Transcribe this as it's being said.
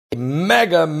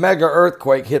Mega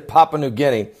earthquake hit Papua New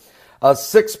Guinea. A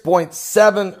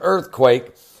 6.7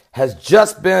 earthquake has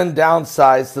just been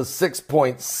downsized to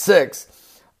 6.6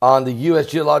 on the U.S.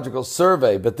 Geological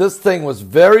Survey. But this thing was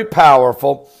very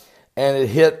powerful, and it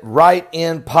hit right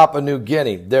in Papua New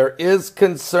Guinea. There is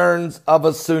concerns of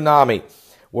a tsunami.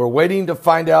 We're waiting to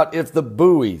find out if the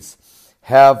buoys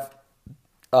have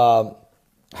how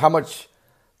much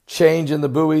change in the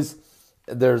buoys.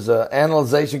 There's an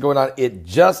analyzation going on. It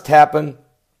just happened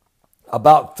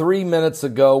about 3 minutes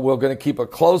ago. We're going to keep a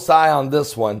close eye on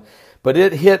this one. But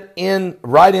it hit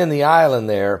right in the island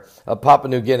there of Papua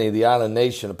New Guinea, the island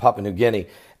nation of Papua New Guinea.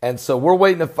 And so we're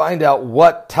waiting to find out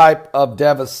what type of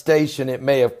devastation it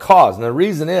may have caused. And the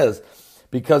reason is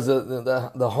because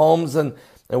the homes and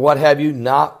what have you,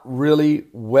 not really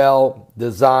well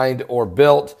designed or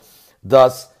built.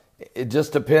 Thus, it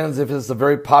just depends if it's a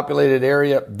very populated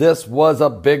area. This was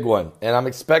a big one, and I'm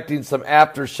expecting some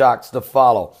aftershocks to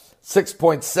follow.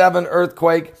 6.7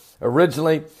 earthquake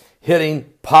originally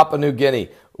hitting Papua New Guinea.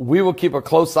 We will keep a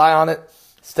close eye on it,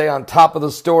 stay on top of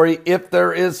the story. If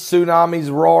there is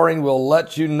tsunamis roaring, we'll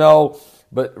let you know.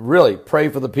 But really, pray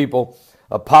for the people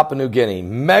of Papua New Guinea.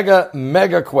 Mega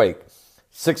quake,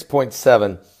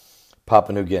 6.7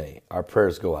 Papua New Guinea. Our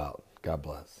prayers go out. God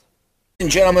bless. And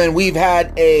gentlemen, we've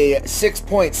had a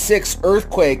 6.6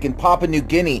 earthquake in Papua New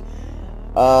Guinea,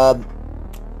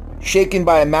 shaken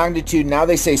by a magnitude, now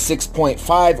they say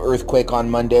 6.5 earthquake on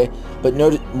Monday, but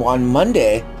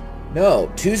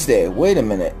Tuesday, wait a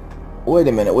minute,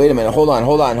 hold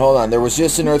on, there was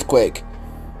just an earthquake,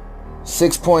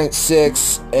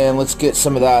 6.6, and let's get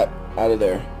some of that out of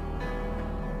there.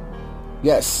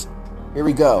 Yes, here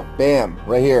we go, bam,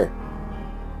 right here.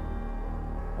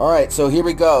 Alright, so here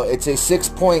we go. It's a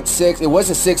 6.6. It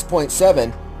was a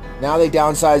 6.7. Now they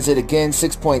downsized it again.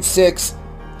 6.6.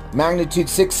 Magnitude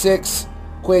 6.6.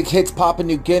 Quake hits Papua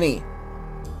New Guinea.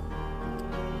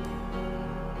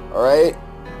 Alright.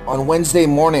 On Wednesday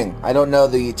morning. I don't know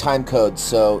the time code.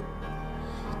 So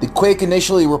the quake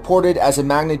initially reported as a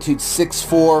magnitude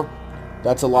 6.4.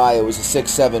 That's a lie. It was a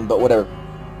 6.7, but whatever.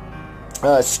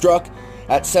 Struck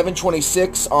at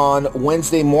 7:26 on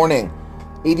Wednesday morning.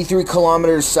 83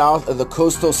 kilometers south of the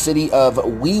coastal city of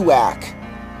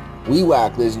U.F.O.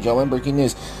 U.F.O, ladies and gentlemen, breaking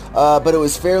news. But it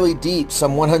was fairly deep,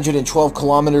 some 112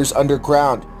 kilometers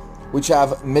underground, which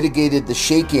have mitigated the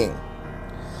shaking.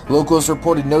 Locals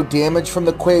reported no damage from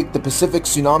the quake. The Pacific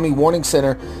Tsunami Warning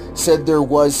Center said there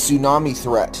was tsunami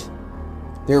threat.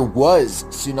 There was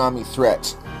tsunami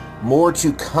threat. More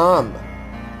to come.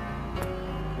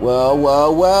 Well.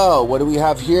 What do we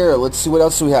have here? Let's see, what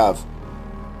else do we have?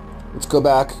 Let's go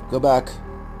back.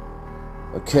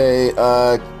 Okay,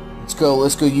 let's go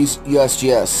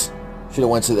USGS. Should have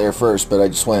went to there first, but I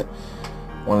just wanted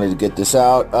to get this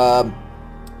out.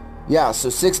 Yeah, so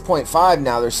 6.5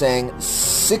 now, they're saying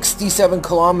 67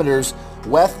 kilometers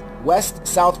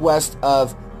west-southwest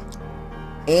of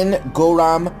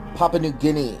N.W.O, Papua New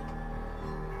Guinea.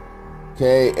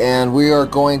 Okay, and we are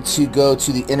going to go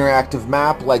to the interactive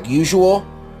map like usual.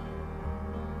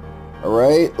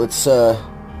 Alright, let's,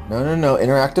 No,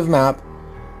 interactive map.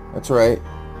 That's right.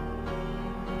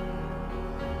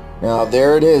 Now,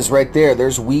 there it is, right there.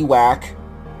 There's U.F.O.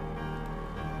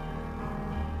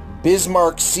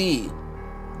 Bismarck Sea.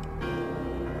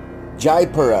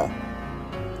 Jaipura.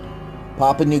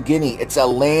 Papua New Guinea. It's a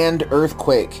land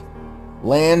earthquake.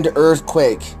 Land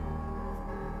earthquake.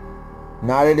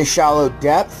 Not at a shallow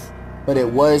depth, but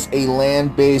it was a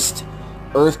land-based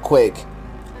earthquake.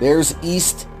 There's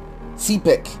East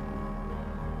Sepik.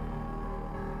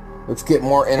 Let's get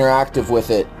more interactive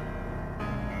with it.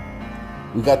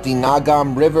 We got the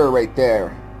Nagam River right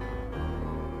there.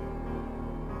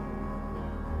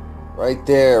 Right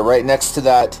there, right next to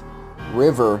that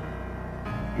river.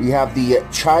 We have the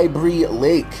Chambri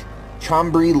Lake.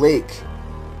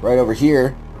 Right over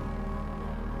here.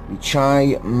 The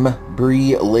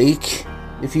Chambri Lake,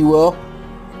 if you will.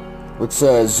 Let's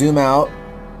zoom out.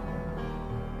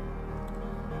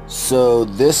 So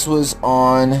this was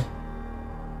on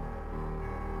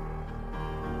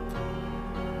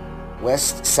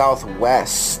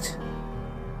west-southwest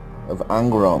of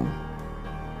Angrom.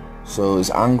 So is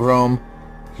Angrom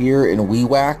here in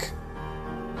U.F.O?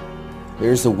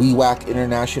 There's the U.F.O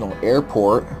International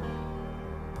Airport.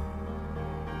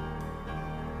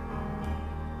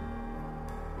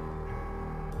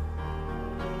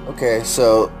 Okay,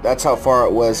 so that's how far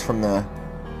it was from the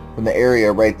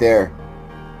area right there.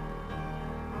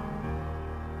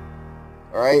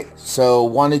 Alright, so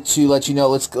wanted to let you know,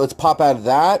 let's pop out of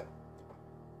that.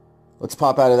 Let's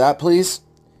pop out of that, please.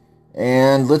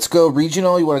 And let's go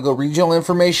regional. You want to go regional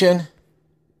information?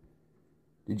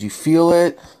 Did you feel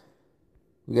it?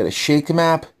 We got a shake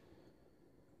map.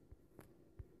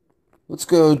 Let's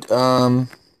go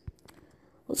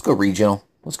regional.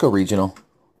 Let's go regional.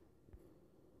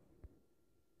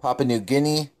 Papua New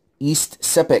Guinea, East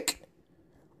Sepik.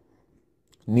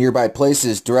 Nearby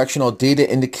places. Directional data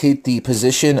indicate the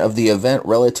position of the event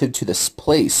relative to this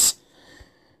place.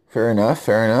 Fair enough,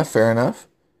 fair enough, fair enough.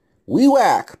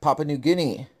 Wewak, Papua New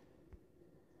Guinea.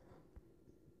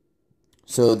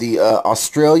 So the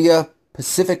Australia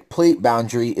Pacific Plate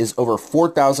boundary is over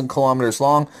 4,000 kilometers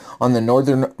long on the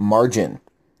northern margin.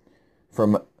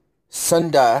 From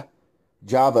Sunda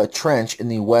Java Trench in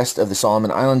the west of the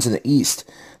Solomon Islands in the east.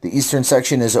 The eastern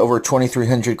section is over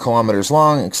 2,300 kilometers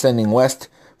long, extending west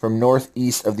from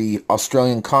northeast of the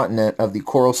Australian continent of the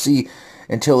Coral Sea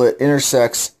until it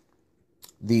intersects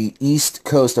the east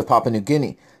coast of Papua New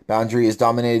Guinea. Boundary is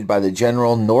dominated by the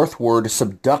general northward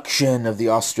subduction of the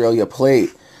Australia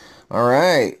Plate. All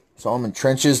right, Solomon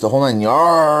Trenches, the whole 9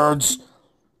 yards.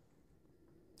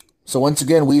 So once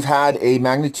again, we've had a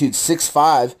magnitude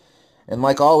 6.5, and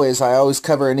like always, I always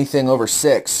cover anything over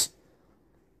 6.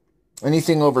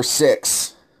 Anything over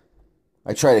 6,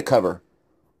 I try to cover.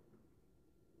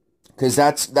 Because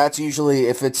that's usually,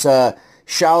 if it's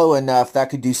shallow enough, that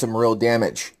could do some real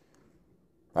damage.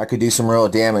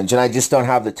 And I just don't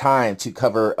have the time to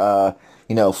cover,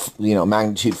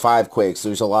 magnitude 5 quakes.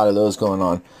 There's a lot of those going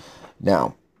on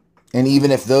now. And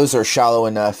even if those are shallow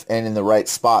enough and in the right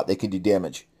spot, they could do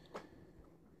damage.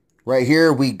 Right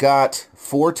here, we got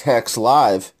Vortex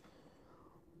live.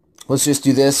 Let's just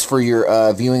do this for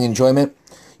your viewing enjoyment.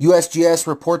 USGS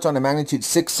reports on a magnitude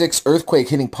 6.6 earthquake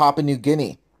hitting Papua New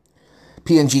Guinea.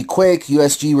 PNG quake,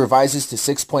 USG revises to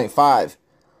 6.5.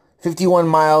 51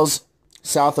 miles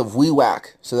south of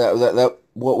Wewak. So that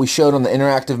what we showed on the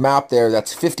interactive map there,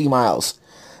 that's 50 miles.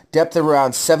 Depth of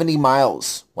around 70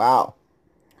 miles. Wow.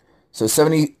 So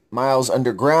 70 miles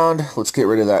underground. Let's get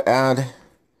rid of that ad.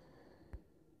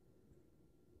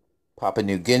 Papua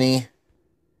New Guinea.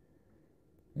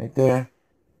 Right there.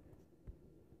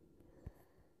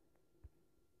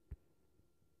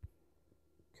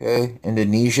 Okay,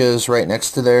 Indonesia is right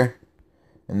next to there.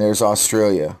 And there's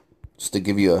Australia. Just to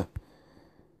give you a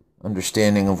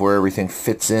understanding of where everything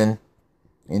fits in.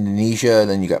 Indonesia,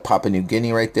 then you got Papua New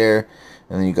Guinea right there.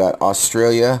 And then you got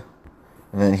Australia.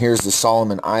 And then here's the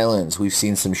Solomon Islands. We've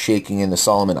seen some shaking in the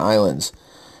Solomon Islands.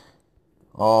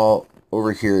 All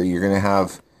over here, you're going to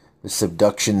have the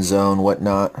subduction zone,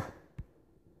 whatnot.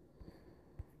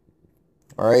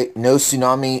 Alright, no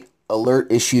tsunami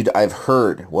alert issued, I've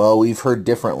heard. Well, we've heard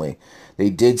differently. They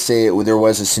did say there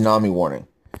was a tsunami warning.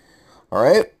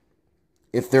 Alright,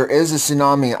 if there is a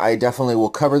tsunami, I definitely will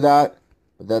cover that.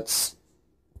 But let's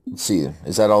see,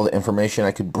 is that all the information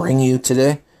I could bring you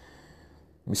today?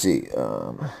 Let me see.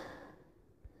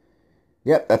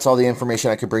 Yep, that's all the information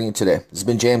I could bring you today. This has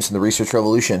been James from the Research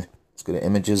Revolution. Let's go to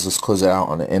images. Let's close it out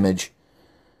on an image.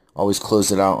 Always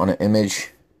close it out on an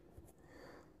image.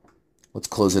 Let's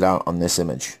close it out on this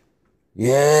image.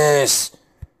 Yes!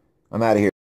 I'm out of here.